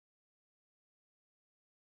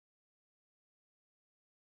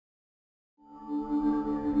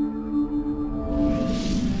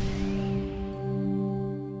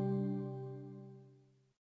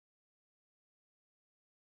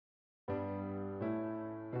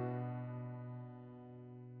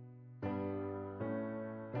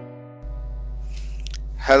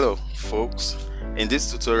Hello folks, in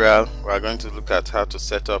this tutorial we are going to look at how to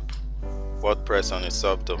set up WordPress on a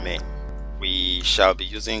subdomain. We shall be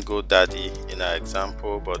using Godaddy in our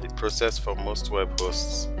example, but the process for most web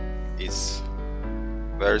hosts is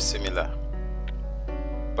very similar.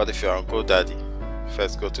 But if you're on Godaddy,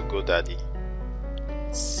 first go to Godaddy,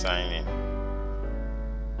 sign in,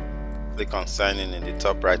 click on sign in the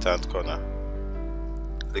top right hand corner,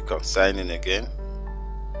 click on sign in again,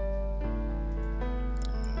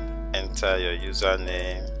 enter your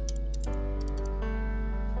username,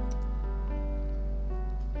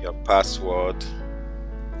 your password,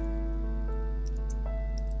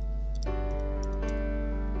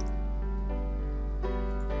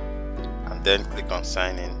 and then click on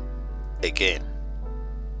sign in again.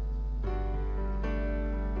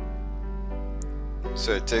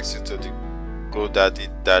 So it takes you to the Godaddy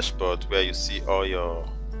dashboard where you see all your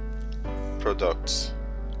products.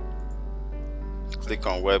 Click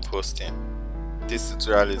on web hosting. This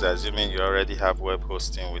tutorial is assuming you already have web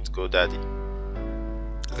hosting with Godaddy.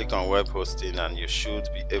 Click on web hosting and you should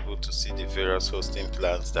be able to see the various hosting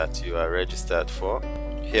plans that you are registered for.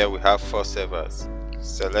 Here we have 4 servers.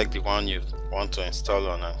 Select the one you want to install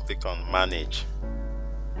on and click on manage.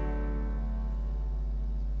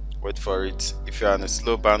 Wait for it. If you are on a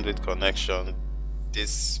slow bandwidth connection,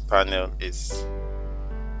 this panel is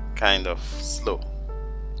kind of slow.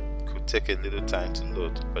 Take a little time to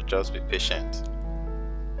load, but just be patient.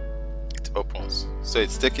 It opens. So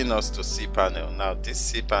it's taking us to Cpanel. Now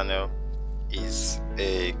this Cpanel is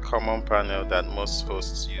a common panel that most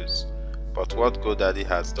hosts use, but what Godaddy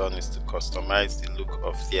has done is to customize the look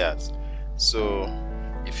of theirs. So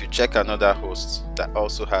if you check another host that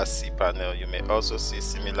also has Cpanel, you may also see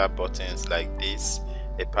similar buttons like this,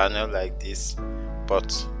 a panel like this,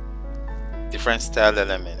 but different style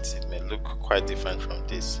elements. It may look quite different from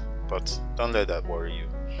this, but don't let that worry you.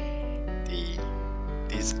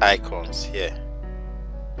 These icons here,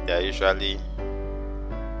 they are usually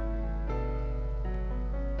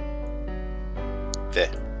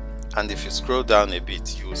there, and if you scroll down a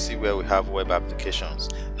bit, you will see where we have web applications.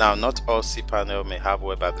 Now not all Cpanel may have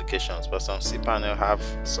web applications, but some Cpanel have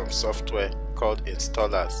some software called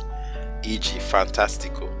installers, e.g.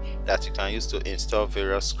 Fantastico, that you can use to install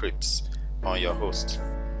various scripts on your host.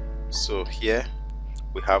 So here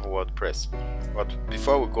we have WordPress, but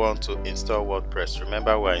before we go on to install WordPress,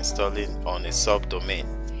 remember we're installing on a subdomain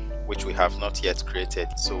which we have not yet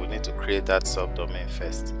created, so we need to create that subdomain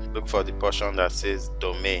first. Look for the portion that says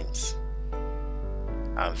domains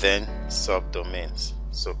and then subdomains,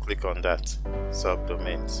 so click on that,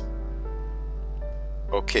 subdomains.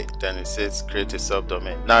 Okay, then it says create a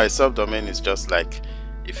subdomain. Now a subdomain is just like,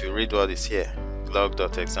 if you read what is here,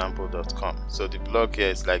 blog.example.com, so the blog here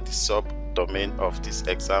is like the subdomain of this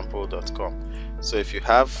example.com. So if you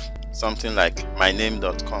have something like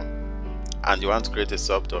myname.com and you want to create a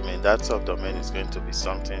subdomain, that subdomain is going to be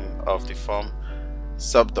something of the form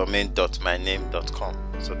subdomain.myname.com.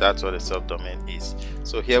 so that's what a subdomain is.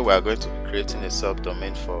 So here we are going to be creating a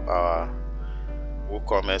subdomain for our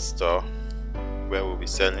WooCommerce store where we'll be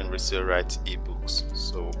selling resale rights ebooks,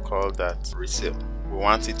 so we'll call that resale. We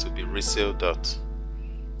want it to be resale dot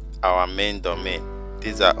our main domain.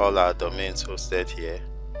 These are all our domains hosted here,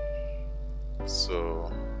 so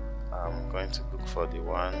I'm going to look for the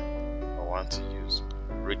one I want to use,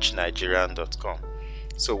 richnigerian.com.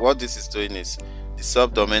 so what this is doing is, the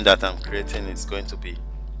subdomain that I'm creating is going to be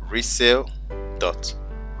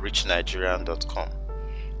resale.richnigerian.com,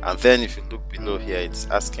 and then if you look below here, it's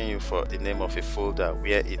asking you for the name of a folder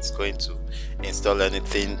where it's going to install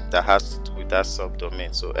anything that has to do with that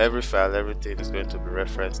subdomain. So every file, everything is going to be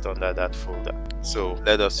referenced under that folder. So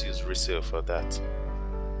let us use resale for that,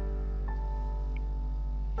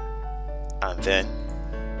 and then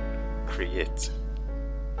create.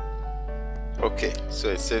 Okay, so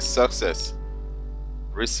it says success,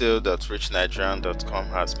 resale.richnigerian.com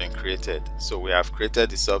has been created. So we have created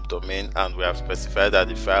the subdomain and we have specified that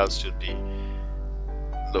the files should be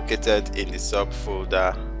located in the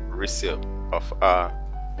subfolder resale of our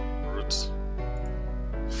root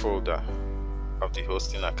folder of the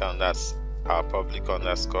hosting account. That's our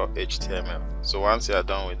public_HTML. So once you are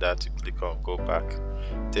done with that, you click on go back.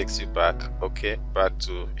 It takes you back, okay, back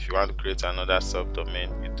to, if you want to create another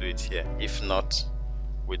subdomain, you do it here. If not,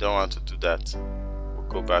 we don't want to do that, we'll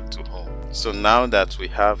go back to home. So now that we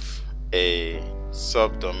have a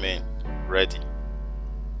subdomain ready,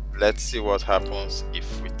 let's see what happens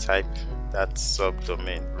if we type that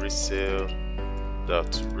subdomain,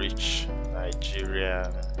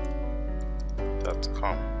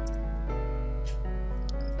 resale.richnigerian.com,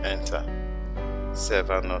 enter.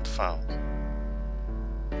 Server not found.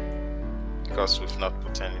 because we've not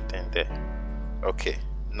put anything there. Okay,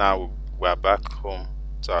 now we're back home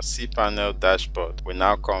to our cPanel dashboard. We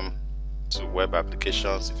now come to web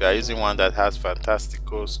applications. If you are using one that has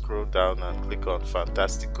Fantastico, scroll down and click on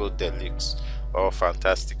Fantastico Deluxe or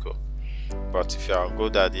Fantastico. But if you are on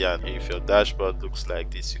Godaddy and if your dashboard looks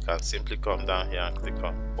like this, you can simply come down here and click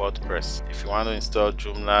on WordPress. If you want to install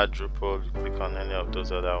Joomla, Drupal, you click on any of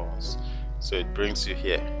those other ones. So it brings you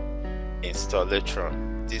here, Installatron.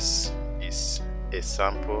 This is a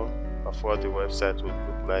sample of what the website would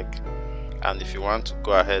look like, and if you want to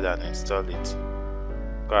go ahead and install it,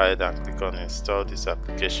 go ahead and click on install this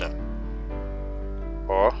application.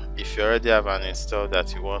 Or if you already have an install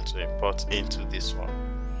that you want to import into this one,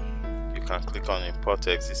 you can click on import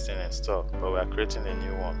existing install, but we are creating a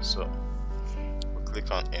new one, so we'll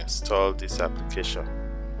click on install this application.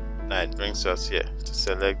 Now it brings us here to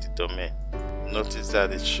select the domain. Notice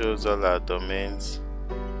that it shows all our domains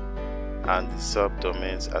and the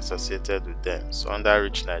subdomains associated with them. So under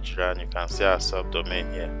Rich Nigerian, you can see our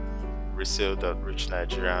subdomain here,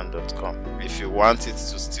 resale.richnigerian.com. If you want it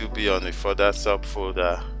to still be on a further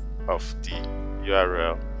subfolder of the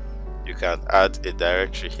URL, you can add a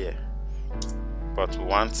directory here. But we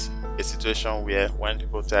want a situation where when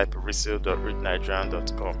people type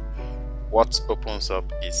resale.richnigerian.com, what opens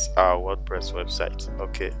up is our WordPress website.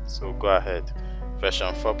 Okay, so go ahead.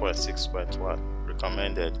 Version 4.6.1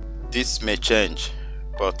 recommended. This may change,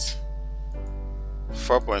 but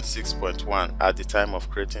 4.6.1 at the time of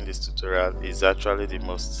creating this tutorial is actually the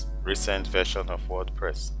most recent version of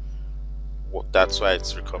WordPress. That's why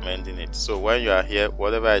it's recommending it. So when you are here,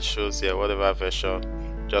 whatever it shows here, whatever version,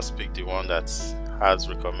 just pick the one that has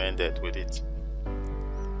recommended with it,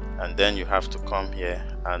 and then you have to come here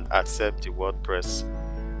and accept the WordPress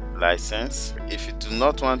license. If you do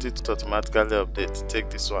not want it to automatically update, take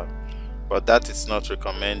this one, but that is not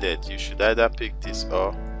recommended. You should either pick this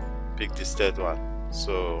or pick this third one.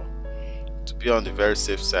 So to be on the very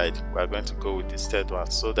safe side, we are going to go with this third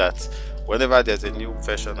one, so that whenever there's a new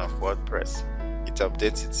version of WordPress, it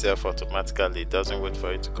updates itself automatically. It doesn't wait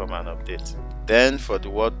for it to come and update. Then for the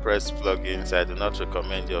WordPress plugins, I do not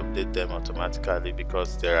recommend you update them automatically,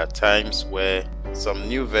 because there are times where some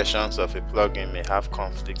new versions of a plugin may have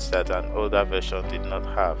conflicts that an older version did not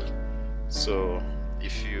have. So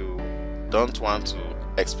if you don't want to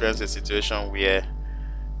experience a situation where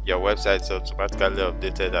your website is automatically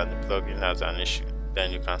updated and the plugin has an issue, then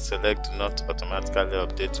you can select do not automatically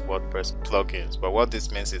update WordPress plugins. But what this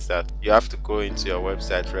means is that you have to go into your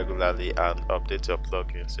website regularly and update your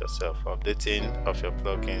plugins yourself. Updating of your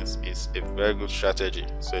plugins is a very good strategy,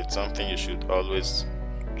 so it's something you should always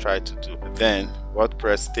try to do. Then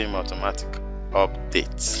WordPress theme automatic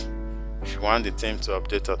updates. If you want the theme to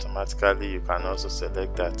update automatically, you can also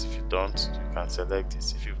select that. If you don't, you can select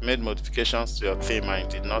this. If you've made modifications to your theme and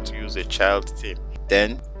you did not use a child theme,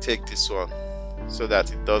 then take this one, so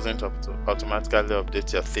that it doesn't automatically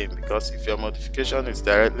update your theme. Because if your modification is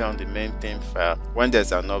directly on the main theme file, when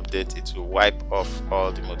there's an update, it will wipe off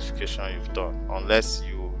all the modification you've done, unless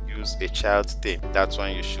you use a child theme. That's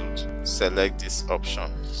when you should select this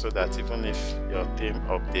option, so that even if your theme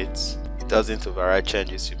updates, it doesn't override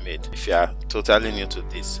changes you made. If you are totally new to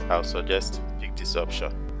this, I'll suggest pick this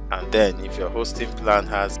option. And then if your hosting plan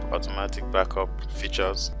has automatic backup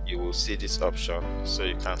features, you will see this option, so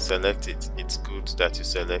you can select it. It's good that you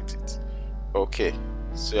select it. Okay,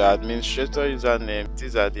 so your administrator username,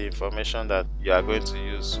 these are the information that you are going to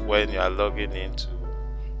use when you are logging in to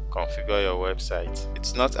configure your website.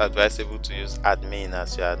 It's not advisable to use admin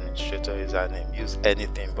as your administrator username. Use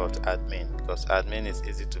anything but admin, because admin is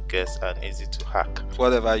easy to guess and easy to hack.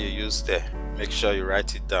 Whatever you use there, make sure you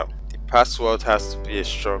write it down. Password has to be a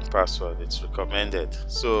strong password. It's recommended.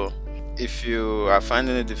 So if you are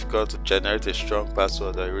finding it difficult to generate a strong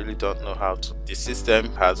password, or you really don't know how to, the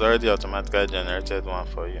system has already automatically generated one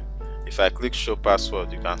for you. If I click show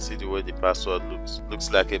password, you can see the way the password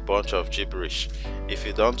looks like a bunch of gibberish. If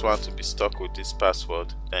you don't want to be stuck with this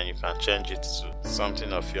password, then you can change it to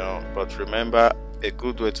something of your own. But remember, a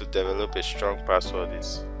good way to develop a strong password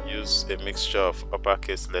is use a mixture of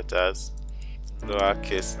uppercase letters,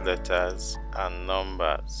 lowercase letters, and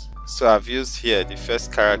numbers. So I've used here, the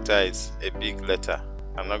first character is a big letter.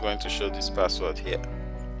 I'm not going to show this password here,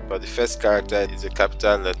 but the first character is a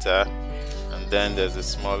capital letter, and then there's a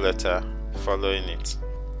small letter following it,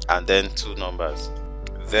 and then 2 numbers.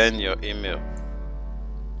 Then your email.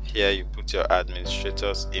 Here you put your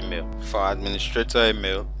administrator's email. For administrator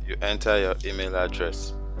email, you enter your email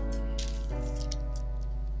address.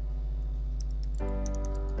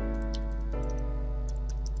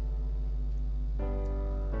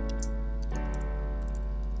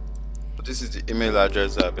 this is the email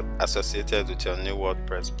address that will be associated with your new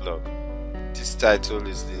WordPress blog. This title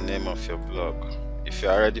is the name of your blog. If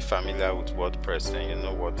you're already familiar with WordPress, then you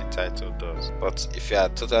know what the title does. But if you are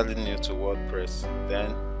totally new to WordPress,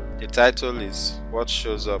 then the title is what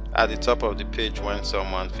shows up at the top of the page when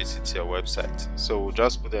someone visits your website. So we'll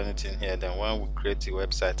just put anything here, then when we create the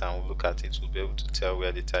website and we'll look at it, we'll be able to tell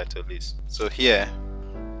where the title is. So here,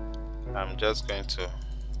 I'm just going to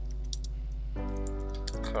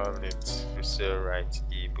call it Resale Right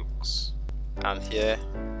eBooks. And here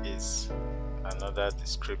is another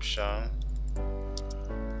description.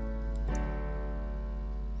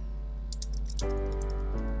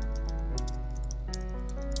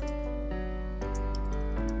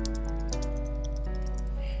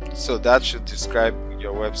 So that should describe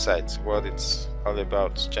your website, what it's all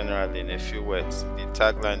about generally in a few words. The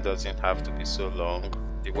tagline doesn't have to be so long.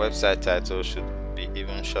 The website title should be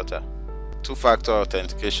even shorter. Two-factor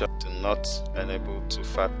authentication. Do not enable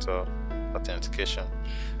two-factor authentication.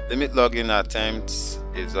 Limit login attempts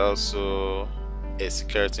is also a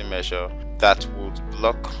security measure that would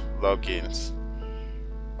block logins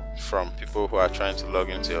from people who are trying to log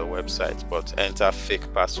into your website but enter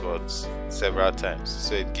fake passwords several times.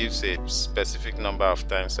 So it gives a specific number of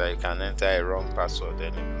times that you can enter a wrong password,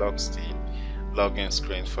 and it blocks the login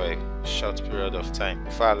screen for a short period of time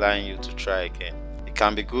before allowing you to try again. It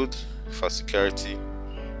can be good for security,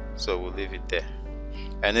 so we'll leave it there.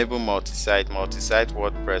 Enable multi-site. Multi-site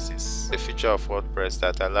WordPress is a feature of WordPress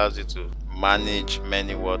that allows you to manage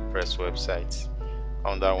many WordPress websites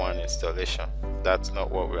under one installation. That's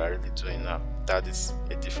not what we are really doing now. That is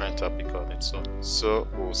a different topic on its own. So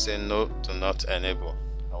we'll say no, do not enable.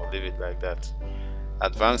 I will leave it like that.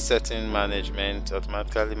 Advanced setting management,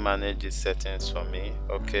 automatically manage these settings for me.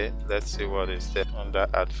 Okay, let's see what is there under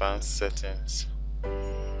advanced settings.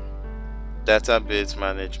 Database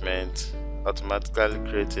management, automatically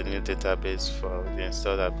create a new database for the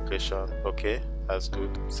installed application. Okay, that's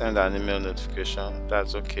good. Send an email notification.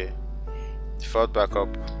 That's okay. Default backup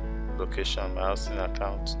location, my hosting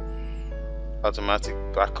account. Automatic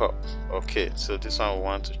backup. Okay, so this one we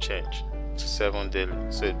want to change to 7 daily,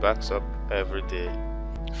 so it backs up every day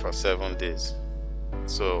for 7 days.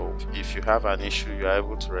 So if you have an issue, you are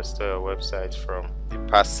able to restore your website from the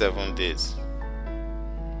past 7 days.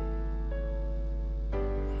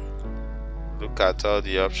 Look at all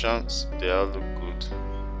the options, they all look good.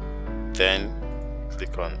 Then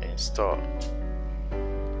click on install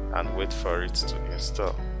and wait for it to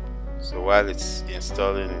install. So while it's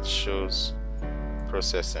installing, it shows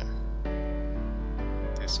processing.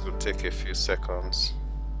 This could take a few seconds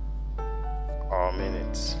or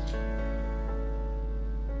minutes.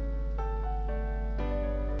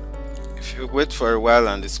 If you wait for a while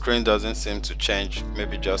and the screen doesn't seem to change,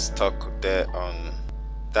 maybe just stuck there on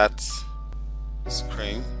that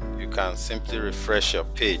screen, you can simply refresh your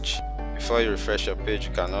page. Before you refresh your page,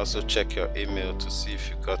 you can also check your email to see if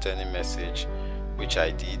you got any message, which I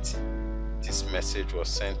did. This message was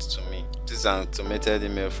sent to me. This is an automated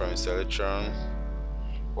email from Installatron.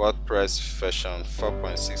 WordPress version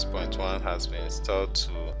 4.6.1 has been installed to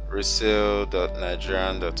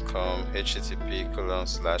resale.nigerian.com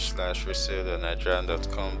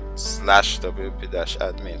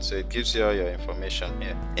http://resale.nigerian.com/wp-admin. So it gives you all your information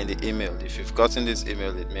here in the email. If you've gotten this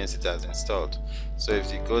email, it means it has installed. So if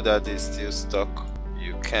the Godaddy is still stuck,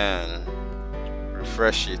 you can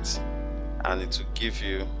refresh it and it will give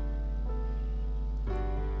you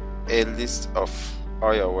a list of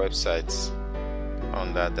all your websites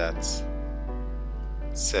under that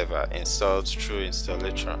server installed through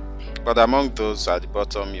Installatron. But among those at the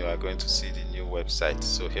bottom, you are going to see the new website.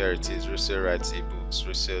 So here it is: Resale Rights eBooks,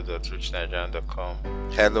 resale.richnigerian.com.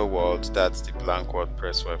 Hello World, that's the blank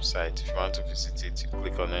WordPress website. If you want to visit it, you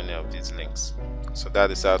click on any of these links. So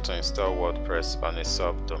that is how to install WordPress on a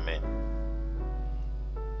subdomain.